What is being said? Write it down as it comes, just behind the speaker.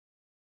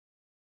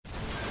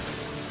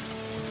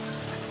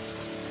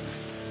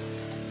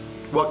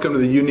Welcome to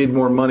the You Need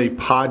More Money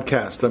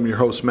podcast. I'm your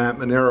host, Matt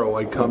Monero.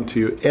 I come to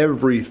you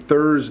every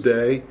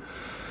Thursday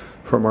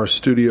from our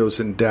studios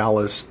in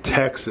Dallas,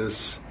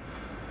 Texas,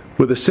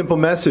 with a simple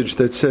message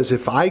that says,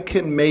 if I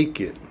can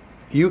make it,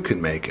 you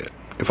can make it.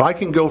 If I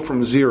can go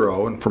from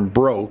zero and from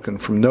broke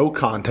and from no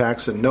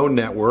contacts and no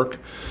network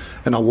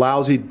and a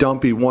lousy,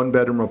 dumpy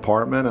one-bedroom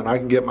apartment, and I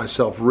can get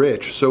myself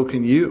rich, so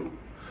can you.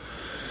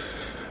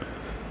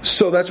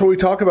 So that's what we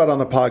talk about on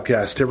the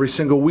podcast every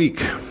single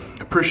week.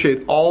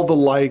 Appreciate all the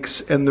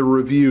likes and the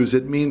reviews.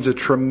 It means a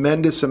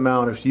tremendous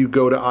amount if you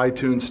go to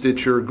iTunes,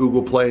 Stitcher,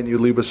 Google Play, and you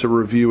leave us a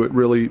review. It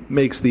really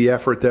makes the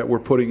effort that we're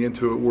putting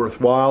into it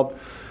worthwhile.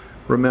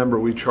 Remember,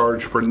 we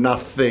charge for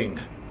nothing.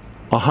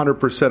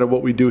 100% of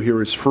what we do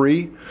here is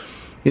free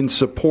in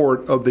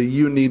support of the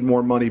You Need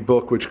More Money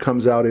book, which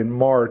comes out in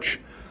March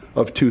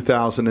of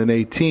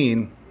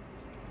 2018.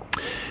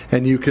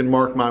 And you can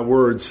mark my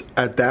words,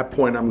 at that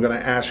point I'm going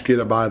to ask you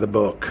to buy the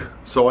book.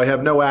 So I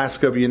have no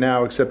ask of you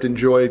now except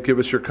enjoy it, give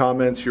us your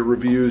comments, your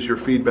reviews, your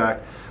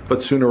feedback.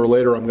 But sooner or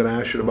later I'm going to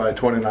ask you to buy a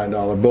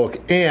 $29 book,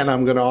 and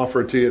I'm going to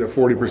offer it to you at a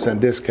 40%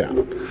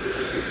 discount.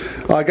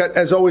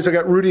 As always, I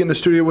got Rudy in the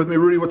studio with me.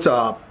 Rudy, what's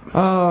up?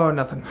 Oh,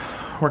 nothing.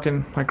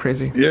 Working like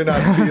crazy. You're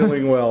not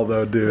feeling well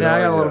though, dude. Yeah, I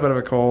got a little bit of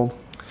a cold.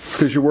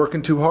 Because you're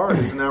working too hard,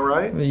 isn't that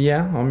right?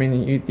 Yeah, I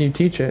mean, you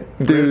teach it.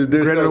 Dude,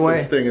 there's no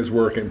such thing as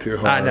working too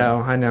hard.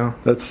 I know.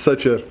 That's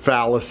such a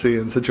fallacy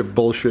and such a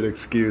bullshit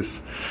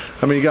excuse.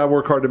 I mean, you got to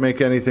work hard to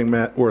make anything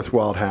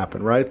worthwhile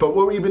happen, right? But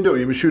what have you been doing?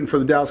 You been shooting for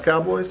the Dallas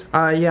Cowboys?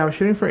 Yeah, I was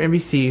shooting for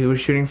NBC, who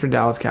was shooting for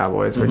Dallas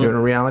Cowboys. We're doing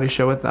a reality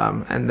show with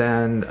them. And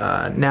then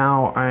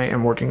now I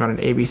am working on an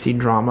ABC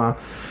drama.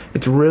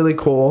 It's really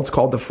cool. It's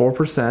called The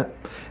 4%.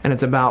 And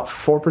it's about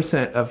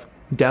 4% of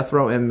death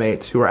row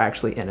inmates who are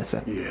actually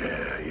innocent.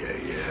 Yeah.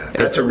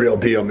 That's a real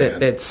deal,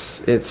 man.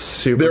 It's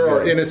super There good.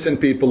 are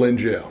innocent people in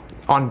jail.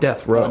 On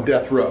death row. On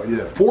death row,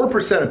 yeah.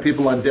 4% of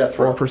people on death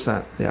row.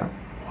 4%, yeah.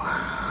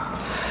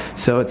 Wow.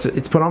 So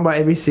it's put on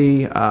by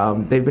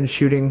ABC. They've been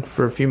shooting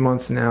for a few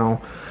months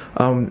now.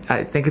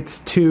 I think it's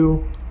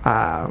 2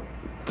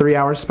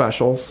 3-hour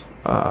specials.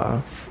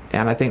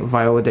 And I think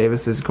Viola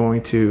Davis is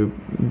going to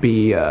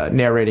be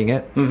narrating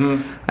it.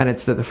 Mm-hmm. And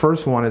it's the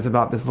first one is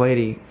about this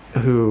lady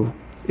who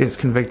is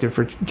convicted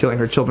for killing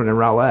her children in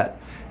Rowlett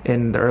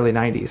in the early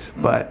 90s,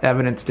 but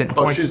evidence didn't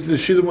point. Is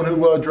she the one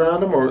who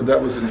drowned him, or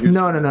that was in Houston?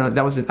 No.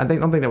 That was I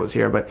don't think that was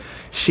here, but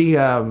she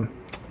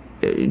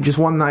just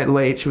one night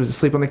late, she was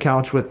asleep on the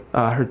couch with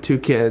her 2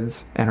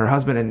 kids, and her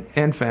husband and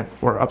infant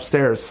were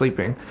upstairs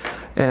sleeping,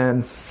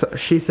 and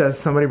she says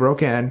somebody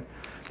broke in,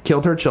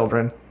 killed her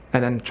children,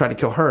 and then tried to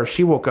kill her.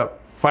 She woke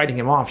up fighting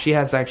him off. She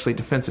has actually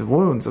defensive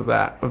wounds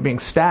of being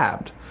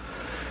stabbed,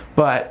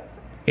 but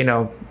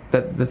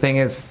the thing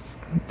is,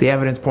 the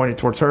evidence pointed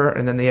towards her,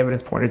 and then the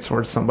evidence pointed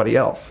towards somebody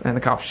else, and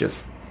the cops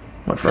just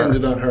went for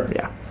Ended on her.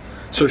 Yeah.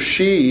 So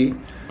she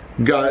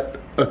got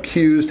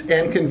accused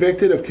and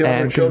convicted of killing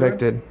her children?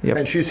 Convicted, yep.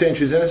 And she's saying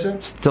she's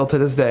innocent? Still to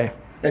this day.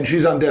 And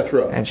she's on death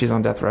row? And she's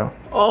on death row.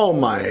 Oh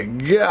my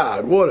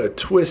God, what a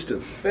twist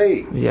of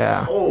fate.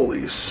 Yeah.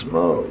 Holy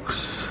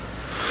smokes.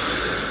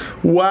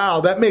 Wow,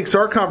 that makes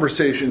our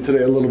conversation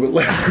today a little bit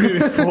less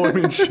meaningful. I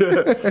mean,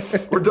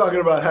 shit. We're talking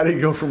about how do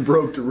you go from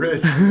broke to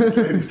rich. This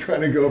lady's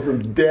trying to go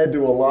from dead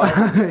to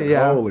alive.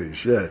 Yeah. Holy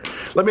shit.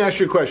 Let me ask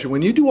you a question.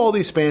 When you do all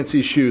these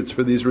fancy shoots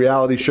for these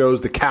reality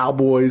shows, the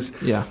Cowboys,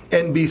 yeah,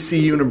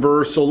 NBC,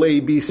 Universal,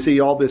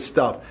 ABC, all this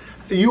stuff,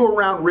 are you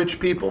around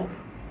rich people?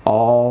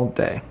 All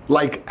day.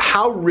 Like,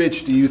 how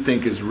rich do you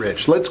think is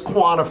rich? Let's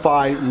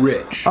quantify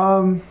rich.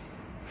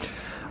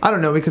 I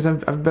don't know, because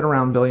I've been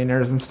around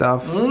billionaires and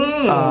stuff.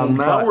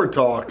 Now we're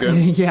talking.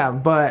 Yeah,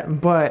 but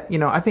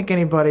I think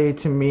anybody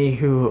to me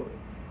who,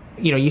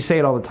 you say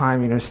it all the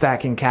time,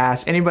 stacking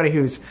cash. Anybody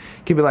could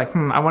be like,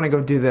 I want to go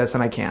do this,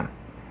 and I can.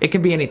 It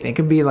could be anything. It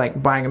could be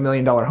like buying $1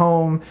 million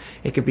home.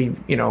 It could be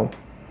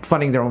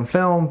funding their own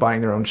film,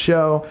 buying their own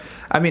show.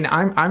 I mean,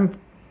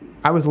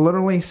 I was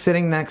literally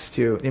sitting next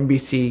to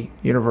NBC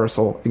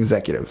Universal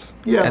executives.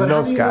 Yeah, and but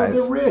those how do you guys,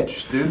 know they're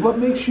rich, dude? What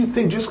makes you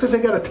think, just because they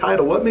got a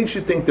title, what makes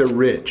you think they're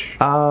rich?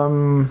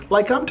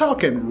 Like, I'm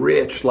talking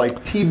rich,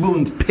 like T.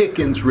 Boone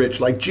Pickens rich,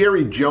 like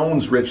Jerry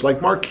Jones rich,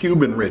 like Mark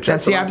Cuban rich.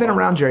 I've been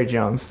around Jerry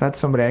Jones. That's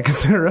somebody I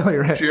consider really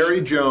rich. Jerry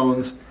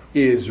Jones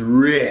is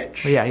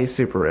rich. Yeah, he's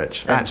super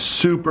rich. And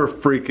super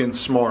freaking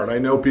smart. I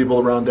know people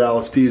around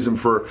Dallas tease him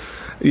for,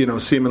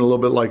 seeming a little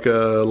bit like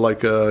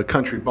a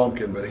country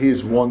bumpkin, but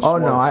he's one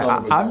smart son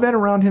of a I've been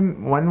around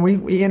him when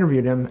we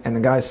interviewed him, and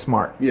the guy's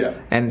smart. Yeah.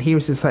 And he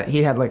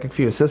had like a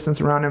few assistants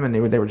around him, and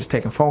they were just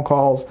taking phone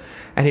calls,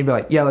 and he'd be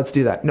like, yeah, let's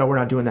do that. No, we're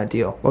not doing that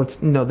deal.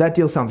 No, that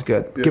deal sounds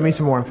good. Give me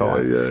some more info on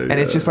it. And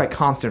it's just like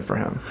constant for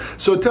him.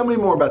 So tell me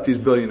more about these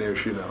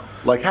billionaires you know.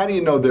 Like, how do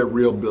you know they're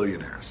real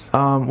billionaires?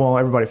 Well,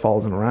 everybody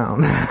follows them around.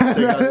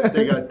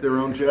 They got their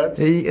own jets?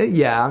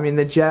 Yeah, I mean,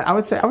 the jet, I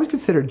would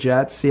consider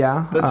jets,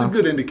 yeah. That's a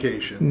good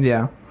indication.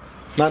 Yeah.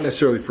 Not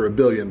necessarily for $1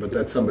 billion, but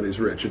that somebody's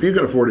rich. If you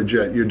can afford a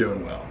jet, you're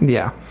doing well.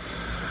 Yeah.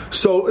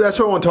 So that's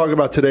what I want to talk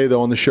about today,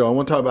 though, on the show. I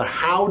want to talk about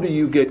how do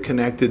you get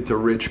connected to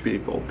rich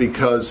people,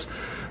 because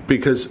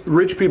because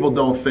rich people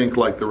don't think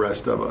like the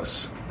rest of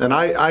us. And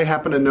I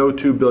happen to know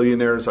 2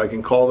 billionaires. I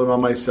can call them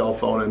on my cell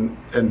phone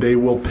and they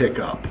will pick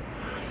up.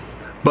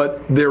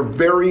 But they're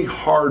very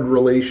hard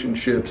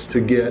relationships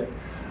to get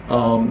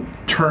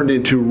turned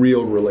into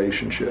real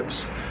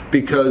relationships,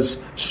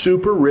 because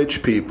super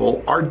rich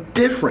people are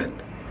different.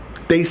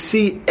 They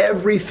see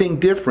everything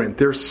different.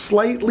 They're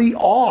slightly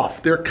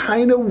off. They're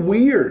kind of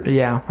weird.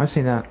 Yeah, I've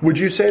seen that. Would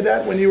you say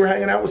that when you were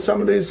hanging out with some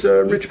of these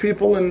rich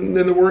people and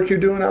the work you're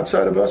doing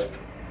outside of us?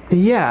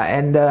 Yeah,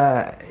 and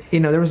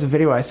there was a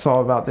video I saw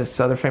about this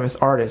other famous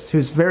artist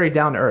who's very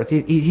down to earth.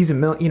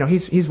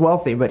 He's he's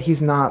wealthy, but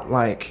he's not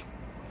like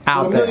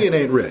out there. A million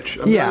ain't rich.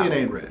 A million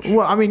ain't rich.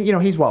 Well, I mean,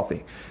 he's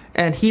wealthy.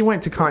 And he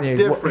went to Kanye.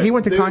 Different. He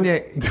went to Dude,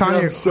 Kanye.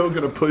 I'm so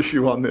going to push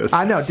you on this.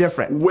 I know,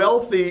 different.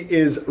 Wealthy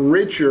is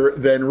richer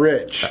than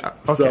rich.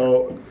 Okay.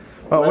 So,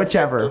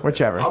 whichever.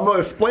 I'm going to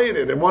explain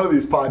it in one of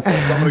these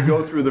podcasts. I'm going to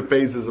go through the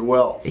phases of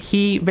wealth.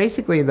 He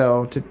basically,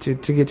 though, to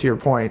get to your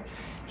point,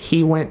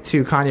 he went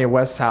to Kanye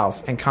West's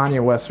house, and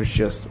Kanye West was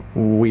just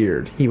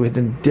weird. He was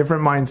in a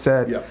different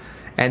mindset. Yep.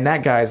 And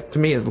that guy, to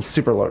me, is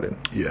super loaded.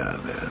 Yeah,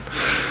 man.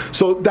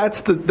 So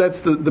that's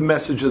the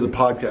message of the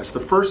podcast. The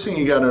first thing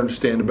you got to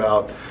understand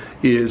about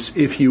is,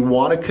 if you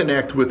want to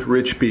connect with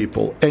rich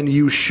people, and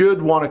you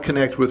should want to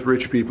connect with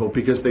rich people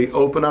because they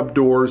open up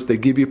doors, they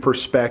give you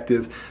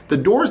perspective. The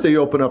doors they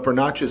open up are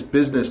not just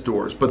business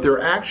doors, but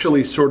they're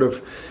actually sort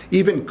of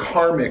even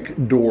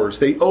karmic doors.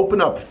 They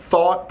open up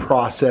thought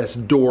process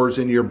doors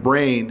in your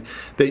brain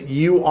that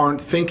you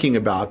aren't thinking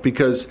about,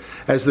 because,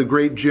 as the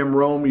great Jim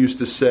Rome used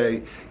to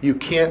say, you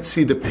can't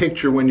see the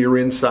picture when you're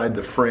inside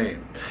the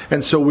frame.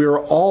 And so we're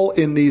all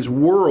in these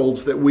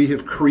worlds that we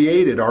have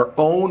created, our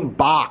own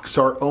box,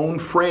 our own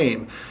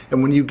frame.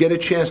 And when you get a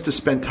chance to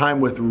spend time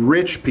with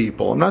rich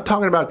people, I'm not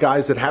talking about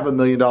guys that have $1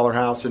 million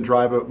house and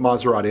drive a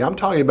Maserati. I'm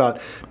talking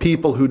about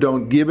people who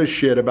don't give a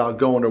shit about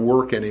going to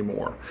work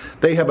anymore.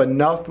 They have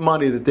enough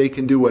money that they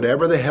can do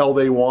whatever the hell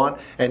they want,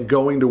 and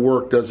going to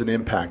work doesn't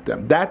impact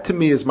them. That, to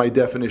me, is my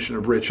definition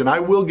of rich. And I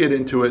will get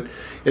into it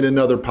in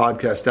another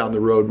podcast down the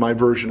road, my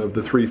version of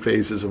the 3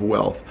 phases of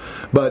wealth.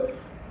 But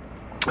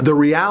the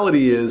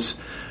reality is,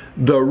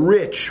 the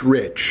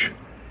rich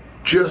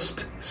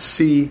just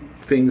see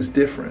things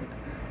different.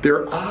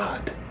 They're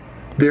odd.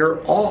 They're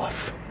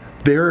off.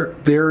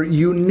 They're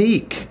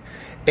unique.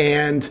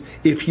 And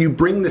if you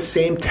bring the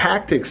same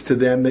tactics to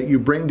them that you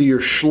bring to your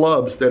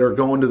schlubs that are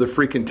going to the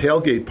freaking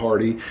tailgate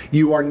party,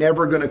 you are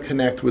never going to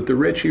connect with the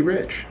richy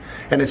rich.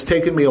 And it's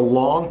taken me a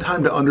long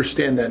time to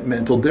understand that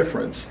mental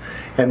difference.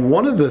 And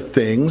one of the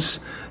things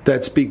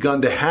that's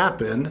begun to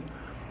happen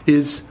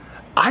is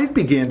I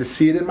began to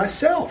see it in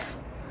myself,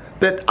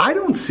 that I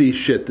don't see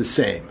shit the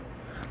same.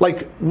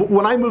 Like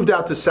when I moved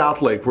out to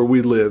South Lake, where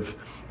we live,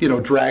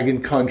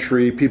 Dragon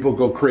Country, people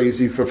go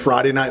crazy for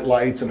Friday Night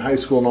Lights and high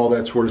school and all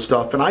that sort of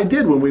stuff. And I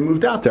did when we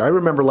moved out there. I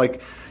remember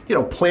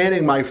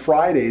planning my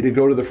Friday to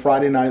go to the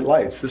Friday Night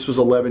Lights. This was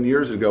 11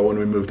 years ago when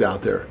we moved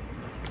out there.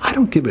 I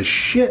don't give a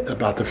shit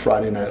about the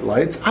Friday Night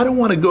Lights. I don't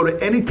want to go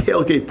to any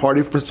tailgate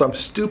party for some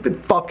stupid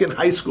fucking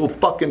high school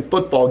fucking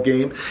football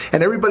game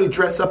and everybody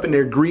dress up in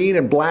their green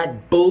and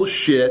black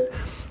bullshit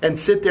and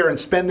sit there and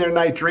spend their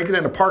night drinking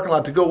in a parking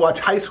lot to go watch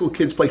high school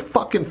kids play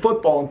fucking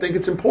football and think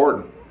it's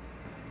important.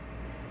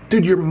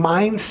 Dude, your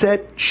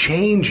mindset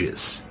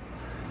changes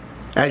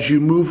as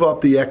you move up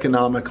the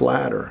economic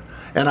ladder.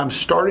 And I'm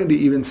starting to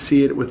even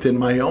see it within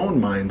my own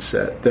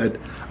mindset, that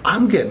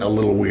I'm getting a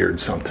little weird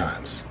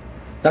sometimes.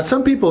 Now,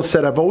 some people have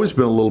said I've always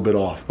been a little bit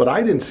off, but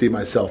I didn't see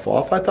myself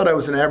off. I thought I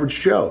was an average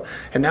Joe.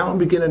 And now I'm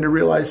beginning to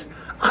realize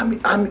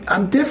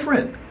I'm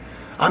different.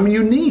 I'm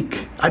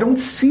unique. I don't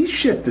see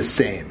shit the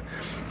same.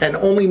 And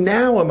only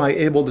now am I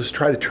able to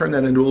try to turn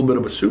that into a little bit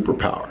of a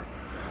superpower,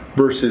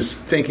 versus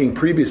thinking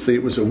previously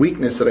it was a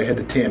weakness that I had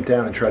to tamp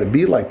down and try to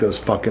be like those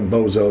fucking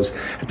bozos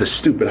at the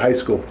stupid high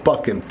school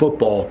fucking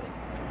football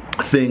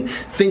thing,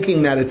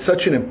 thinking that it's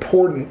such an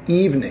important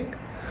evening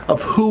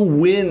of who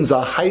wins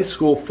a high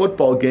school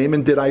football game,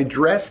 and did I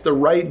dress the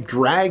right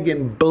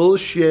dragon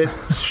bullshit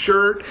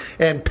shirt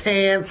and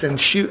pants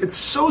and shoe. It's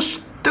so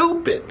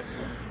stupid.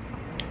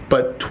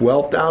 But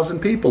 12,000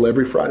 people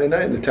every Friday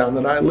night in the town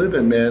that I live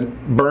in,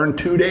 man, burn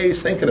 2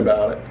 days thinking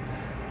about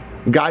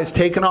it. Guys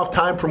taking off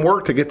time from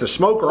work to get the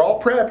smoker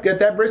all prepped, get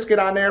that brisket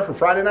on there for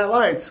Friday Night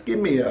Lights. Give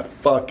me a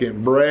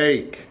fucking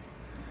break.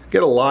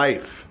 Get a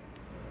life.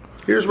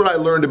 Here's what I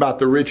learned about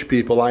the rich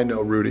people I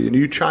know, Rudy, and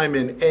you chime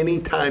in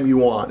anytime you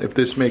want if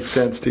this makes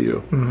sense to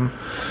you. Mm-hmm.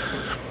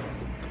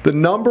 The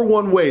number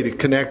one way to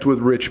connect with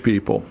rich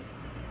people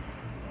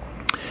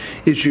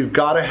is you've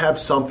got to have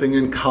something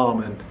in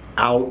common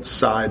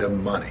outside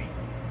of money.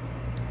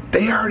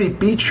 They already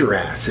beat your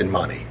ass in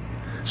money.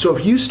 So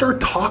if you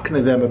start talking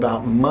to them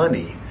about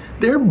money,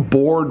 they're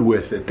bored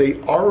with it. They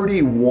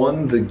already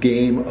won the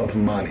game of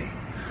money.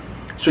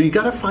 So you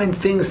got to find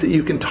things that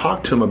you can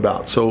talk to them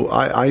about. So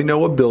I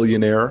know a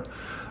billionaire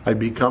I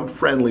become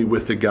friendly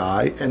with the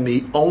guy, and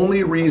the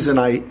only reason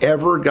I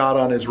ever got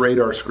on his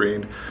radar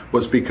screen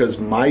was because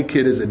my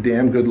kid is a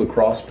damn good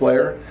lacrosse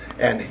player,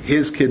 and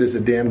his kid is a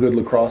damn good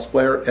lacrosse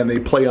player, and they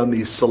play on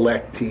these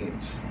select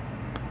teams.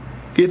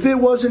 If it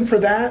wasn't for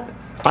that,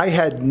 I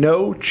had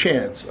no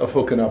chance of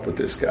hooking up with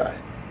this guy,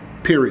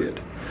 period.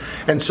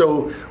 And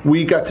so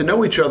we got to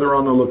know each other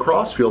on the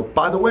lacrosse field.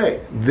 By the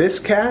way, this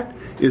cat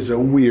is a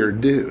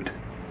weird dude.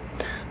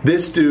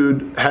 This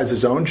dude has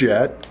his own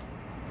jet,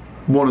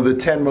 one of the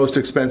 10 most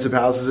expensive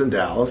houses in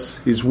Dallas.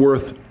 He's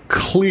worth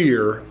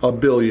clear $1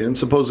 billion,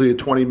 supposedly a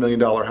 $20 million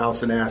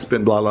house in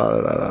Aspen, blah,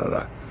 blah, blah, blah,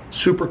 blah.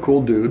 Super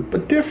cool dude,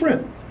 but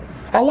different.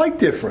 I like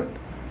different.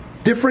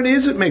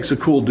 Different makes a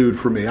cool dude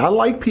for me. I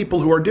like people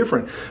who are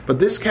different. But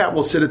this cat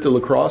will sit at the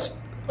lacrosse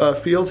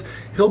fields.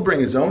 He'll bring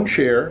his own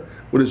chair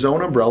with his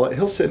own umbrella.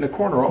 He'll sit in a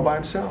corner all by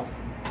himself.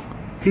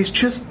 He's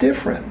just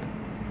different.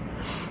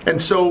 And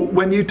so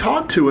when you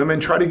talk to him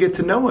and try to get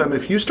to know him,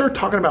 if you start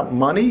talking about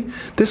money,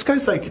 this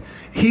guy's like,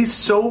 he's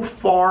so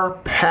far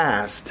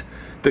past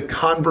the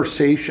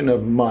conversation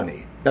of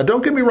money. Now,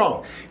 don't get me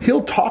wrong.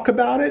 He'll talk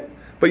about it,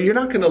 but you're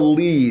not going to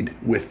lead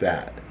with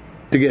that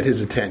to get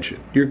his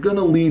attention. You're going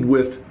to lead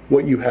with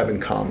what you have in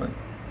common.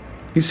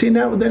 You seen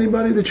that with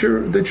anybody that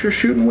you're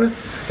shooting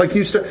with? Like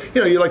you start,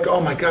 you're like,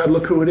 oh my God,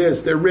 look who it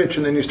is. They're rich,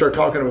 and then you start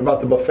talking to them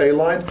about the buffet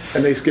line,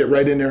 and they get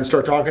right in there and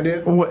start talking to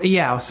you. Well,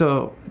 yeah.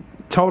 So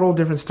total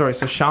different story.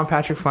 So Sean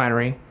Patrick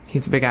Flannery,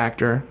 he's a big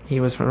actor.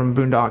 He was from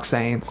Boondock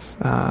Saints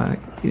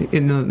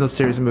in those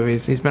series of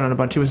movies. He's been on a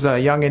bunch. He was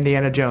young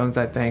Indiana Jones,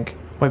 I think,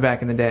 way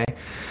back in the day.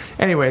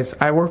 Anyways,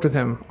 I worked with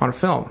him on a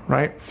film,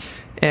 right?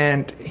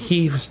 And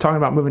he was talking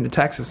about moving to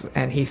Texas,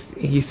 and he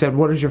said,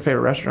 "What is your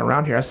favorite restaurant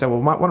around here?" I said, "Well,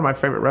 one of my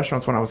favorite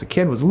restaurants when I was a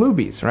kid was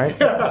Luby's, right?"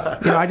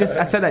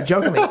 I said that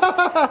jokingly,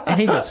 and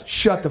he goes,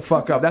 "Shut the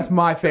fuck up! That's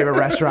my favorite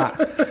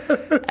restaurant."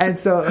 And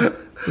so,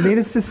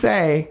 needless to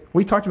say,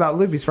 we talked about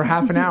Luby's for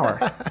half an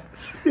hour,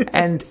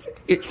 and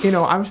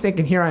I was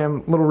thinking, here I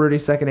am, little Rudy,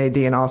 second AD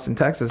in Austin,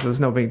 Texas. It was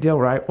no big deal,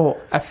 right? Well,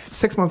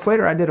 6 months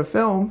later, I did a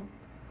film.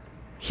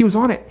 He was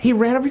on it. He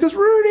ran up. He goes,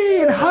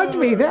 "Rudy," and hugged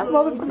me. That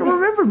motherfucker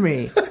remembered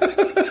me.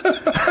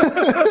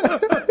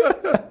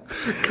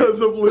 Because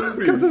of Luby's.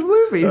 Because of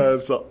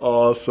Luby's. That's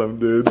awesome,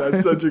 dude.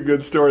 That's such a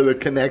good story that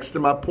connects to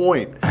my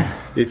point.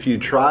 If you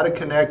try to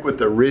connect with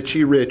the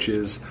Richie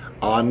Riches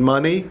on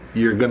money,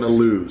 you're going to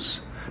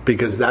lose.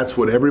 Because that's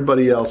what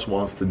everybody else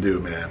wants to do,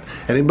 man.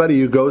 Anybody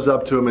who goes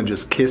up to them and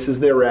just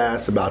kisses their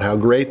ass about how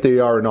great they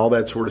are and all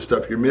that sort of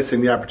stuff, you're missing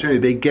the opportunity.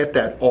 They get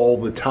that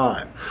all the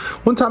time.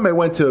 One time I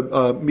went to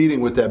a meeting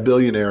with that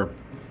billionaire,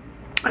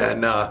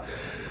 and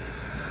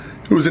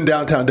it was in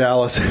downtown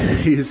Dallas.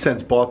 He has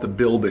since bought the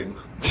building,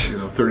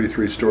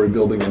 33-story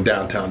building in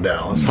downtown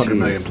Dallas, 100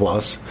 million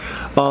plus.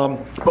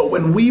 But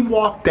when we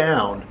walked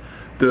down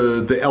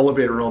the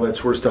elevator and all that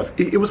sort of stuff,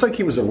 it was like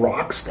he was a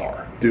rock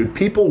star, dude.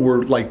 People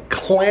were like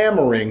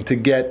clamoring to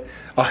get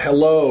a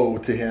hello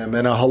to him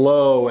and a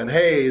hello and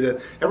hey,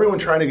 everyone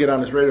trying to get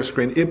on his radar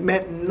screen. It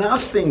meant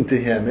nothing to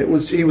him.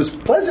 He was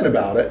pleasant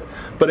about it,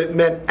 but it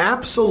meant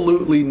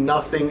absolutely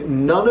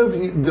nothing. None of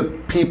the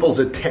people's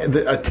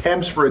the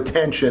attempts for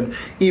attention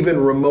even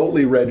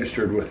remotely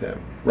registered with him,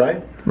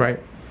 right? Right.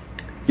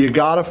 You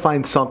got to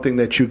find something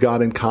that you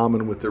got in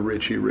common with the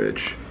Richie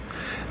Rich.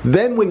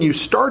 Then when you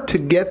start to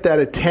get that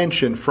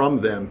attention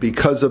from them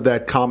because of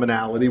that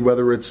commonality,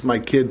 whether it's my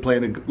kid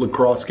playing a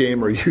lacrosse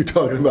game or you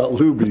talking about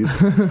Luby's,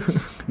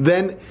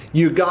 then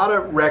you got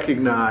to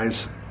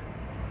recognize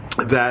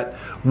that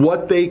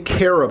what they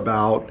care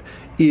about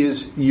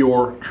is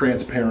your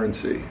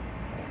transparency.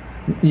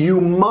 You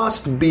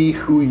must be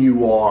who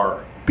you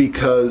are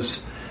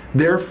because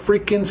they're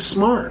freaking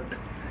smart.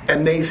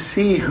 And they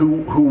see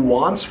who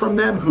wants from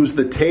them, who's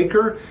the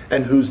taker,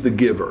 and who's the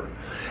giver.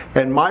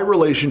 And my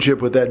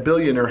relationship with that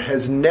billionaire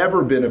has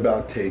never been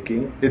about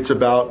taking. It's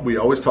about, we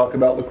always talk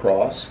about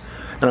lacrosse.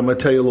 And I'm going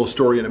to tell you a little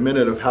story in a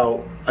minute of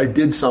how I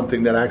did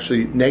something that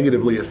actually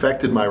negatively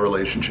affected my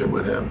relationship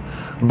with him.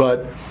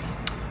 But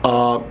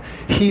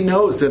he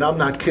knows that I'm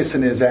not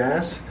kissing his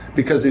ass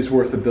because he's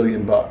worth $1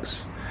 billion.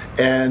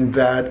 And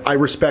that I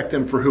respect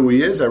him for who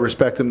he is. I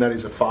respect him that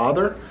he's a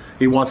father.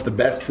 He wants the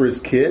best for his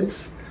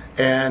kids.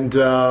 And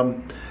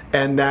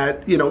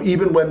that,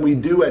 even when we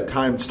do at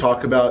times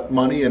talk about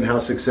money and how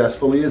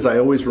successful he is, I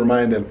always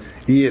remind him,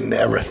 you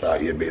never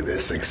thought you'd be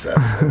this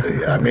successful, do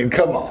you? I mean,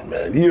 come on,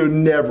 man. You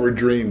never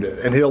dreamed it.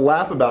 And he'll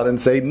laugh about it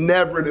and say,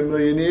 never in a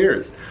million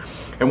years.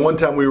 And one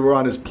time we were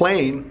on his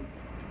plane,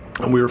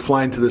 and we were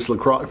flying to this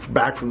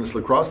back from this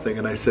lacrosse thing,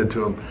 and I said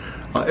to him,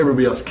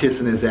 everybody else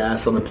kissing his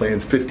ass on the plane.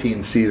 It's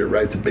 15-seater,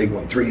 right? It's a big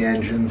one, 3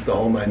 engines, the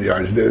whole 9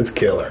 yards. Dude, it's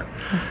killer.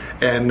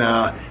 And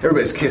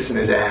everybody's kissing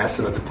his ass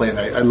about the plane.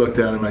 I looked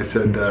at him and I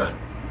said,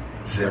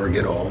 does it ever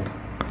get old?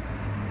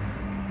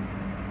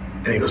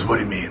 And he goes, what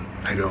do you mean?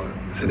 I go,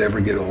 does it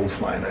ever get old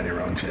flying on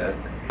your own jet?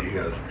 He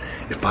goes,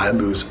 if I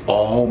lose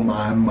all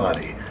my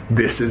money,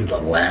 this is the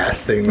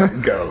last thing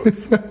that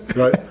goes.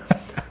 Right?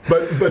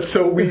 But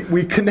so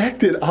we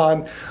connected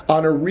on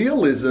a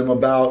realism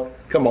about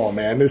Come on,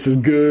 man. This is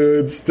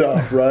good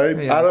stuff, right?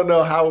 Yeah. I don't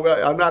know how,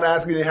 I'm not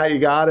asking you how you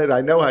got it. I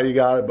know how you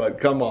got it,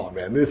 but come on,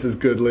 man. This is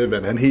good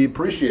living. And he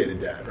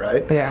appreciated that,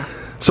 right? Yeah.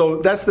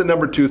 So that's the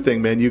number 2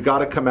 thing, man. You got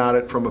to come at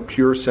it from a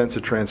pure sense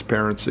of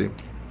transparency.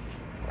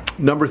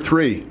 Number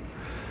 3,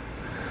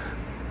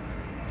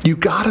 you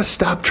got to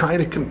stop trying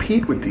to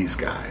compete with these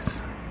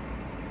guys.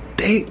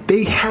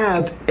 They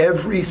have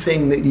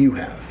everything that you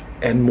have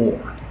and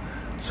more.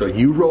 So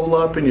you roll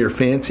up in your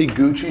fancy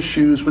Gucci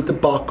shoes with the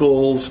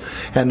buckles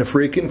and the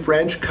freaking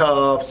French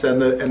cuffs and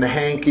the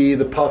hanky,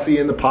 the puffy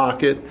in the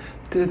pocket.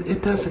 Dude,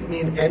 it doesn't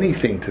mean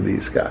anything to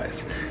these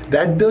guys.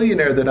 That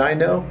billionaire that I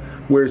know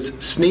wears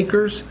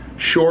sneakers,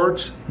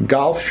 shorts,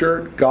 golf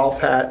shirt,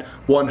 golf hat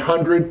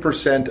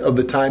 100% of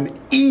the time,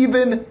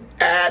 even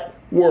at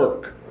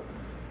work.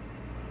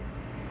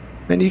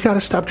 Man, you got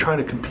to stop trying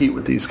to compete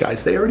with these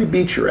guys. They already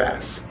beat your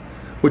ass.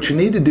 What you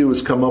need to do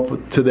is come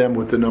up to them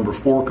with the number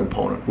 4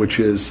 component, which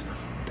is,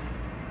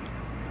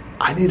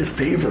 I need a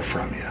favor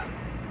from you.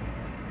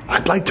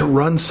 I'd like to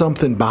run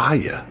something by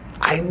you.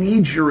 I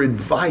need your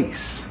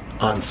advice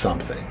on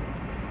something.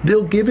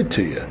 They'll give it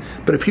to you.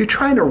 But if you're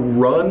trying to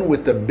run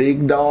with the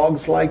big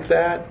dogs like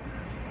that,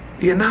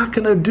 you're not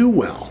going to do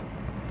well.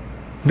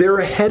 They're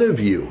ahead of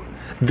you.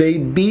 They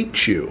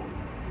beat you.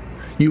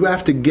 You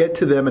have to get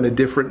to them in a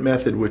different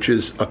method, which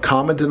is a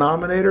common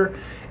denominator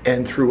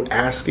and through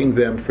asking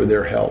them for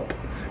their help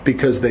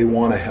because they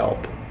want to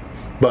help.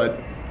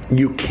 But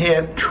you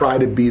can't try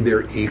to be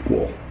their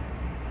equal.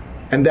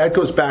 And that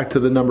goes back to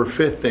the number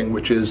 5th thing,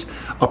 which is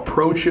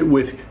approach it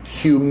with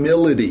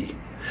humility.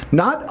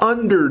 Not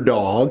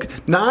underdog,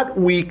 not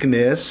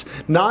weakness,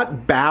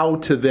 not bow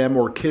to them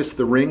or kiss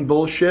the ring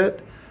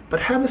bullshit,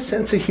 but have a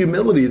sense of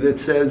humility that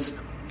says,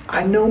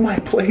 I know my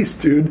place,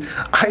 dude.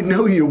 I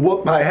know you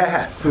whoop my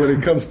ass when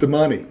it comes to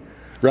money,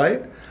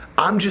 right?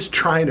 I'm just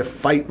trying to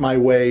fight my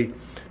way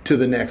to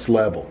the next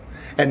level.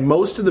 And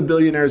most of the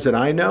billionaires that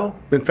I know,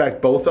 in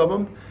fact, both of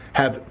them,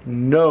 have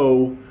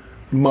no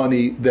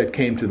money that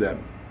came to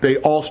them. They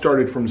all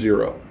started from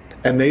zero.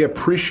 And they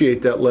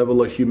appreciate that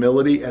level of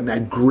humility and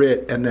that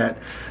grit and that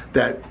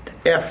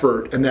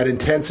effort and that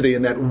intensity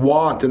and that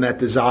want and that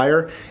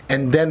desire.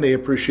 And then they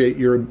appreciate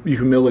your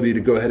humility to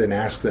go ahead and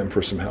ask them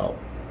for some help.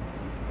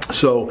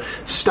 So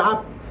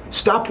stop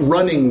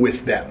running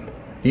with them.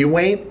 You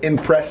ain't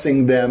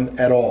impressing them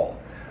at all.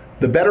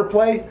 The better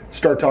play,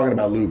 start talking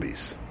about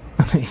Lubies.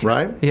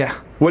 Right? Yeah.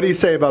 What do you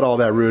say about all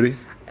that, Rudy?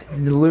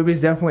 The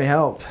Lubies definitely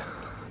helped.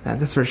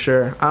 That's for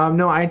sure.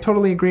 No, I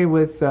totally agree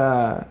with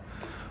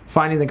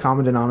finding the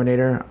common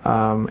denominator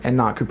and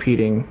not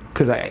competing.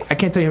 Because I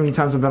can't tell you how many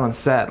times I've been on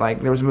set.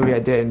 Like, there was a movie I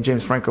did and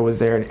James Franco was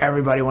there and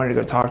everybody wanted to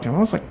go talk to him. I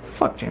was like,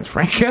 fuck James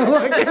Franco.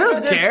 Like, I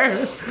don't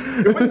care.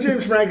 Wasn't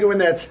James Franco in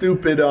that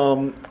stupid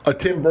a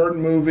Tim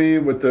Burton movie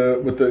with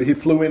the he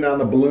flew in on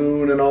the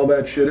balloon and all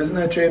that shit? Isn't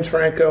that James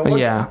Franco?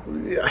 Yeah.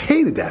 I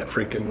hated that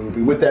freaking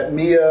movie with that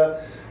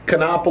Mia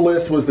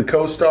Kanopoulos was the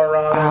co-star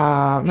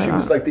on it. She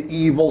was like the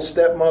evil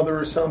stepmother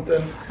or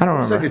something. I don't remember. It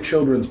was like a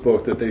children's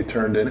book that they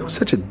turned in. It was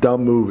such a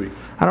dumb movie.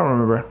 I don't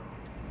remember.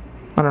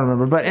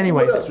 But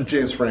anyway. What else was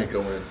James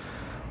Franco in?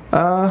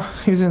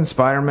 He was in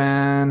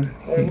Spider-Man.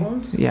 Oh, he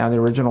was? Yeah, the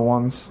original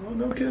ones. Oh,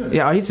 no kidding.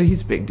 Yeah, he's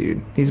a big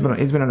dude. He's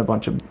been in a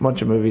bunch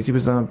of movies. He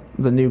was on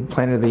the new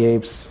Planet of the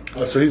Apes.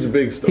 Oh, so he's a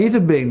big star. He's a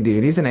big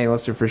dude. He's an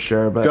A-lister for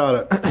sure. But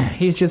got it.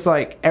 He's just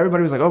like,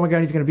 everybody was like, oh my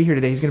God, he's going to be here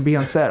today. He's going to be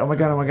on set. Oh my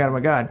God, oh my God, oh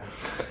my God.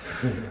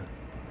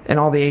 And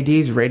all the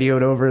ADs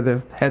radioed over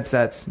the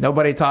headsets.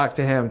 Nobody talked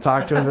to him.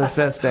 Talked to his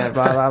assistant.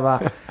 Blah, blah,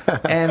 blah.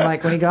 And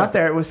like when he got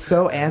there, it was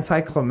so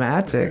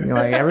anticlimactic.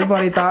 Like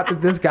everybody thought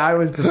that this guy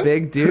was the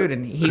big dude,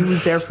 and he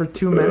was there for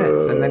 2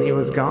 minutes, and then he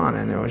was gone.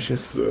 And it was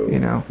just, so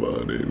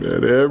funny,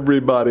 man.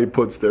 Everybody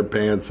puts their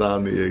pants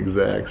on the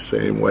exact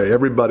same way.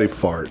 Everybody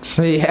farts.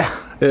 Yeah.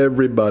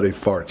 Everybody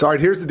farts. All right,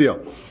 here's the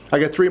deal. I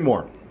got 3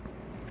 more.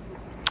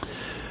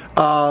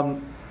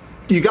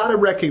 You got to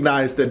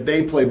recognize that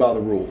they play by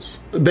the rules.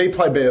 They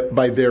play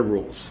by their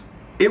rules.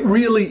 It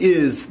really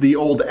is the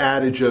old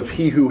adage of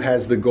he who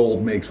has the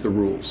gold makes the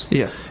rules.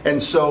 Yes. And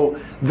so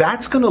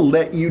that's going to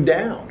let you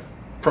down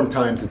from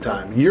time to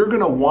time. You're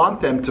going to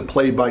want them to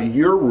play by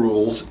your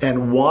rules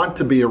and want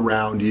to be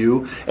around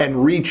you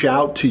and reach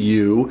out to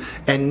you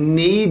and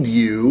need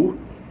you.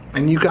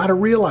 And you got to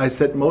realize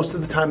that most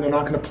of the time they're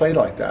not going to play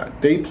like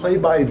that. They play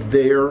by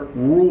their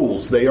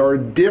rules. They are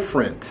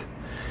different.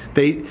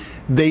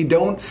 They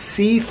don't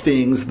see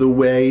things the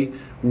way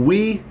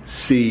we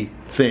see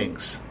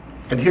things.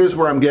 And here's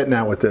where I'm getting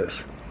at with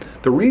this.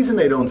 The reason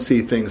they don't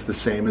see things the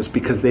same is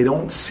because they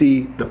don't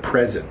see the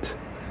present,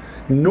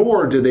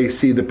 nor do they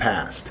see the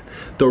past.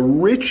 The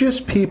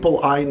richest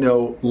people I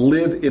know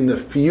live in the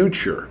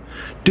future.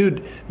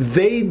 Dude,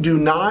 they do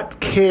not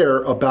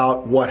care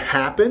about what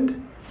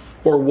happened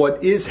or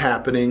what is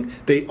happening.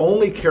 They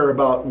only care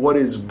about what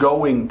is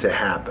going to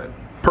happen.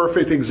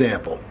 Perfect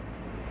example.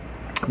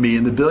 Me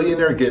and the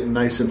billionaire getting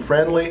nice and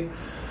friendly.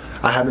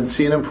 I haven't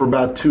seen him for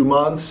about 2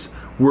 months.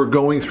 We're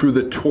going through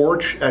the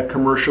torch at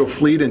Commercial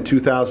Fleet in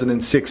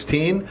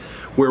 2016.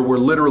 where we're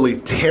literally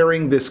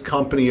tearing this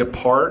company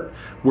apart.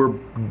 We're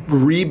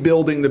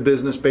rebuilding the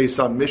business based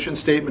on mission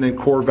statement and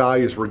core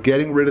values. We're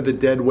getting rid of the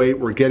dead weight.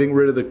 We're getting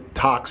rid of the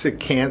toxic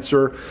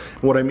cancer.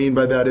 And what I mean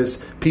by that is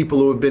people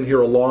who have been here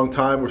a long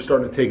time, we're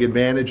starting to take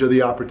advantage of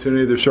the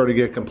opportunity. They're starting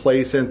to get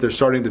complacent. They're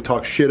starting to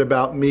talk shit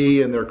about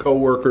me and their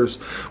coworkers.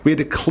 We had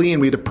to clean,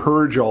 we had to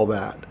purge all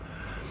that.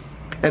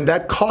 And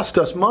that cost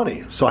us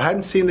money. So I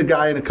hadn't seen the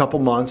guy in a couple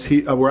months.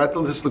 We're at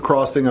this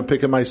lacrosse thing. I'm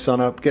picking my son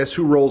up. Guess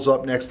who rolls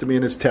up next to me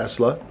in his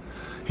Tesla?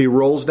 He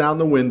rolls down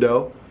the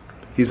window.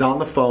 He's on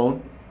the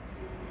phone.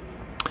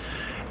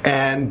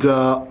 And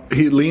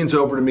he leans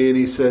over to me and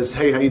he says,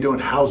 "Hey, how you doing?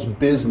 How's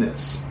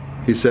business?"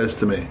 He says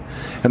to me.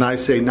 And I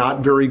say, "Not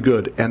very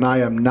good." And I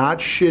am not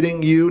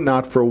shitting you,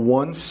 not for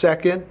 1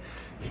 second.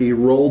 He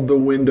rolled the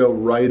window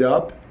right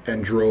up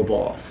and drove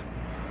off.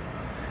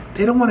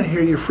 They don't want to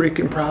hear your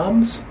freaking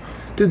problems.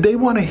 Dude, they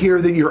want to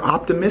hear that you're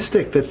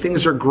optimistic, that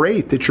things are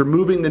great, that you're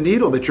moving the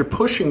needle, that you're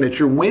pushing, that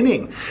you're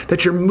winning,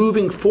 that you're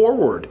moving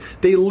forward.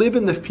 They live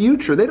in the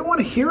future. They don't want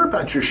to hear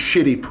about your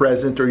shitty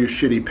present or your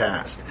shitty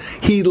past.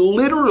 He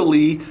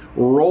literally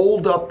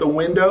rolled up the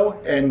window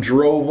and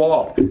drove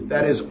off.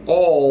 That is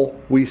all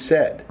we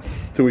said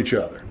to each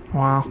other.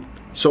 Wow.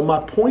 So my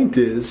point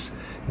is,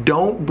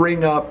 don't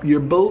bring up your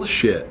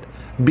bullshit.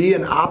 Be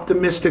an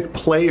optimistic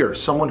player,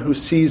 someone who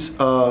sees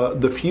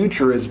the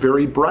future as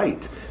very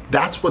bright.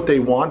 That's what they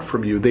want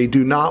from you. They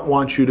do not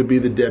want you to be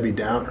the Debbie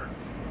Downer.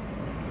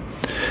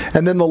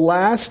 And then the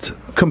last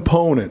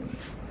component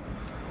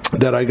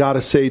that I got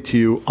to say to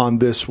you on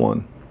this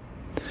one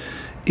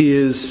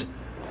is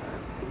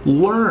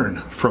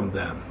learn from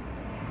them.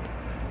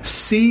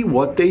 See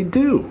what they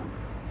do.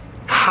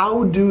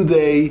 How do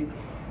they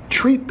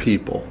treat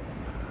people?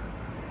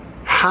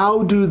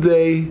 How do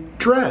they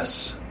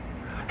dress?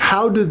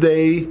 How do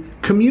they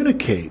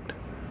communicate?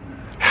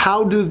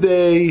 How do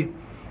they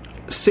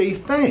say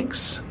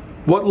thanks?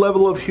 What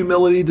level of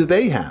humility do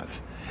they have?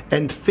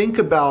 And think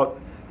about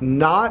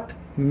not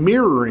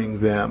mirroring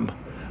them,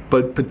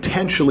 but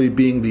potentially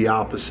being the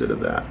opposite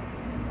of that.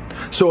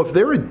 So if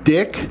they're a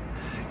dick,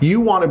 you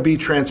want to be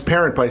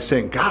transparent by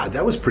saying, "God,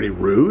 that was pretty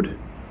rude.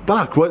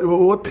 Buck,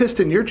 what pissed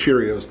in your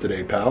Cheerios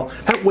today, pal?"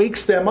 That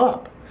wakes them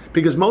up.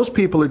 Because most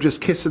people are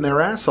just kissing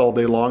their ass all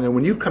day long, and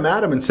when you come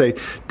at them and say,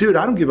 "Dude,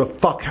 I don't give a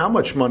fuck how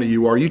much money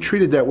you are. You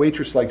treated that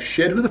waitress like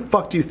shit. Who the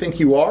fuck do you think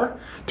you are?"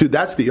 Dude,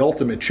 that's the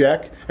ultimate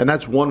check, and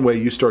that's one way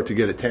you start to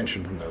get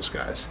attention from those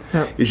guys.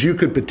 Yeah. Is you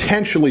could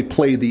potentially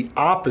play the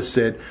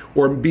opposite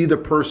or be the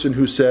person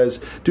who says,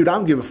 "Dude, I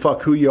don't give a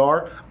fuck who you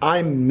are.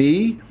 I'm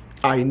me.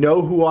 I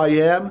know who I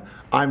am.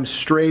 I'm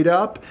straight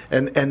up,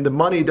 and the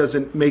money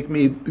doesn't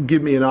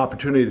give me an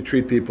opportunity to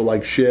treat people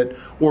like shit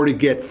or to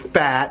get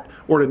fat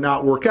or to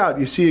not work out."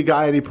 You see a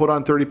guy and he put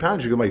on 30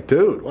 pounds, you're like,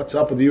 "Dude, what's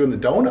up with you and the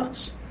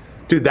donuts?"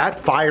 Dude, that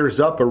fires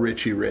up a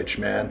Richie Rich,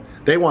 man.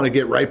 They want to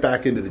get right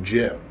back into the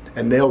gym.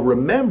 And they'll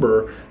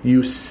remember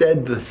you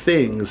said the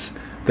things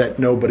that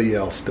nobody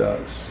else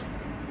does.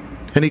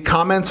 Any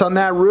comments on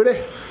that, Rudy?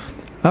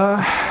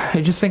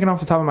 Just thinking off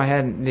the top of my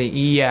head,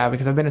 yeah,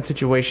 because I've been in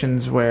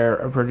situations where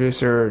a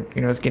producer,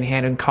 is getting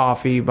handed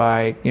coffee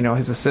by,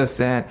 his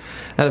assistant,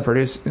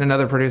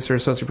 another producer,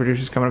 associate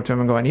producer is coming up to him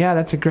and going, "Yeah,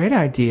 that's a great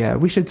idea.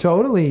 We should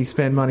totally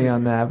spend money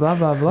on that, blah,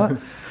 blah, blah."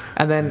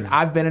 And then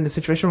I've been in a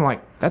situation where I'm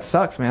like, "That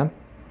sucks, man."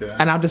 Yeah.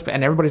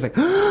 And everybody's like,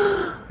 yeah.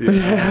 You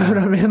know what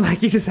I mean?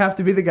 Like, you just have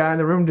to be the guy in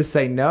the room to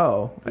say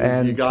no.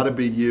 And you got to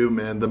be you,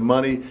 man. The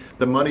money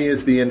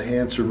is the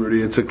enhancer,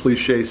 Rudy. It's a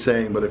cliche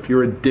saying, but if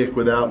you're a dick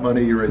without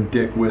money, you're a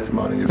dick with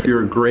money. If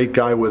you're a great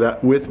guy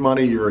with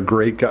money, you're a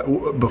great guy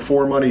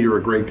before money. You're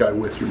a great guy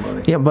with your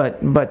money. Yeah,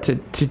 but to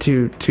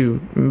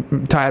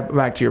tie it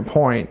back to your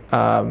point,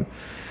 when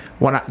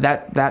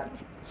that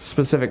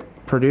specific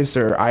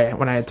producer,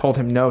 when I had told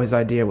him no, his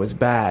idea was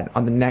bad.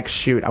 On the next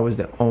shoot, I was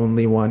the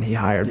only one he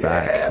hired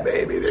back. Yeah,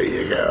 baby, there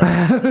you go.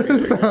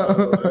 That's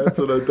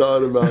what I'm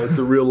talking about. It's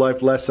a real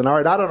life lesson. All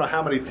right, I don't know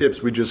how many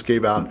tips we just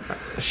gave out,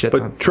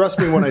 but trust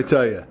me when I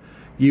tell you,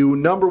 you,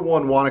 number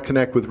one, want to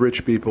connect with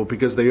rich people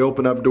because they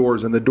open up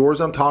doors. And the doors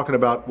I'm talking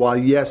about, while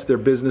yes, they're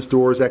business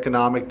doors,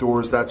 economic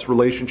doors, that's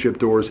relationship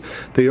doors,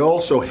 they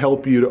also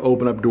help you to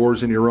open up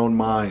doors in your own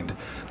mind.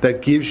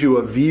 That gives you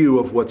a view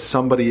of what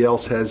somebody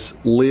else has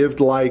lived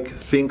like,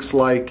 thinks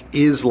like,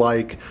 is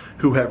like,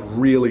 who have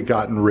really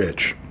gotten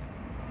rich.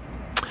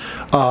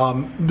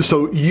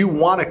 So you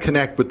want to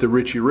connect with the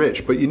Richie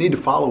Rich, but you need to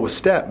follow a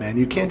step, man.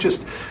 You can't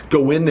just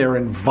go in there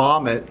and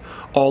vomit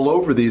all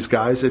over these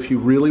guys if you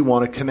really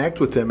want to connect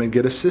with them and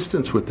get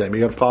assistance with them.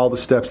 You got to follow the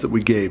steps that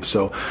we gave.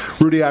 So,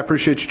 Rudy, I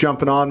appreciate you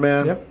jumping on,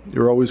 man. Yep.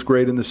 You're always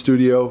great in the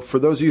studio. For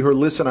those of you who are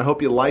listening, I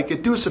hope you like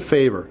it. Do us a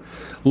favor.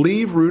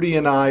 Leave Rudy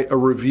and I a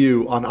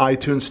review on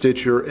iTunes,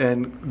 Stitcher,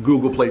 and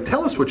Google Play.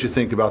 Tell us what you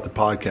think about the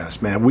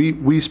podcast, man.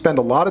 We spend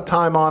a lot of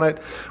time on it.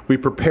 We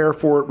prepare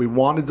for it. We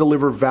want to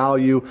deliver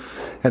value.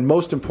 And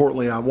most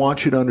importantly, I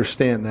want you to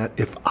understand that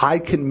if I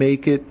can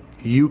make it,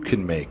 you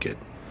can make it.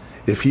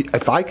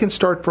 If I can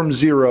start from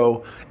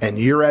zero and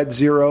you're at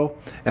zero,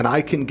 and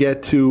I can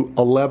get to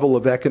a level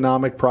of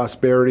economic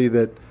prosperity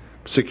that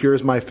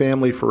secures my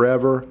family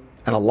forever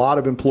and a lot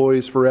of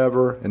employees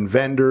forever and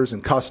vendors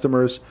and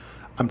customers.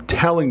 I'm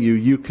telling you,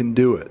 you can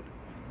do it.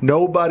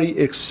 Nobody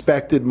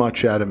expected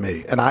much out of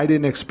me, and I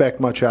didn't expect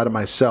much out of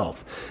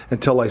myself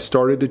until I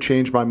started to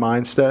change my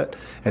mindset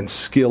and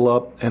skill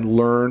up and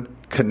learn,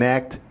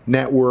 connect,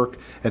 network,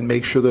 and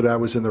make sure that I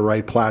was in the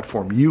right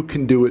platform. You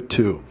can do it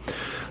too.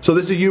 So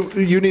this is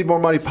You Need More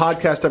Money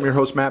podcast. I'm your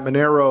host, Matt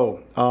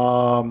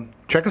Manero.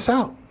 Check us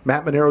out.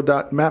 Matt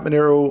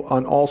Manero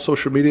on all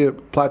social media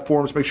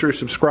platforms. Make sure you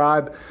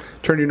subscribe.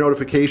 Turn your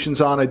notifications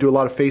on. I do a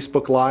lot of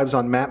Facebook Lives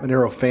on Matt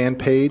Manero fan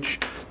page.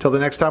 Till the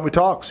next time we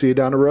talk. See you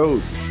down the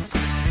road.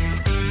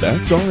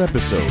 That's our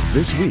episode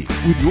this week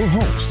with your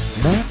host,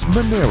 Matt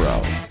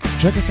Manero.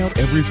 Check us out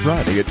every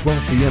Friday at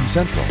 12 p.m.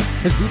 Central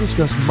as we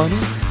discuss money,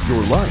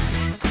 your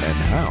life, and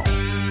how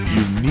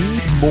you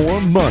need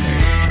more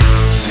money.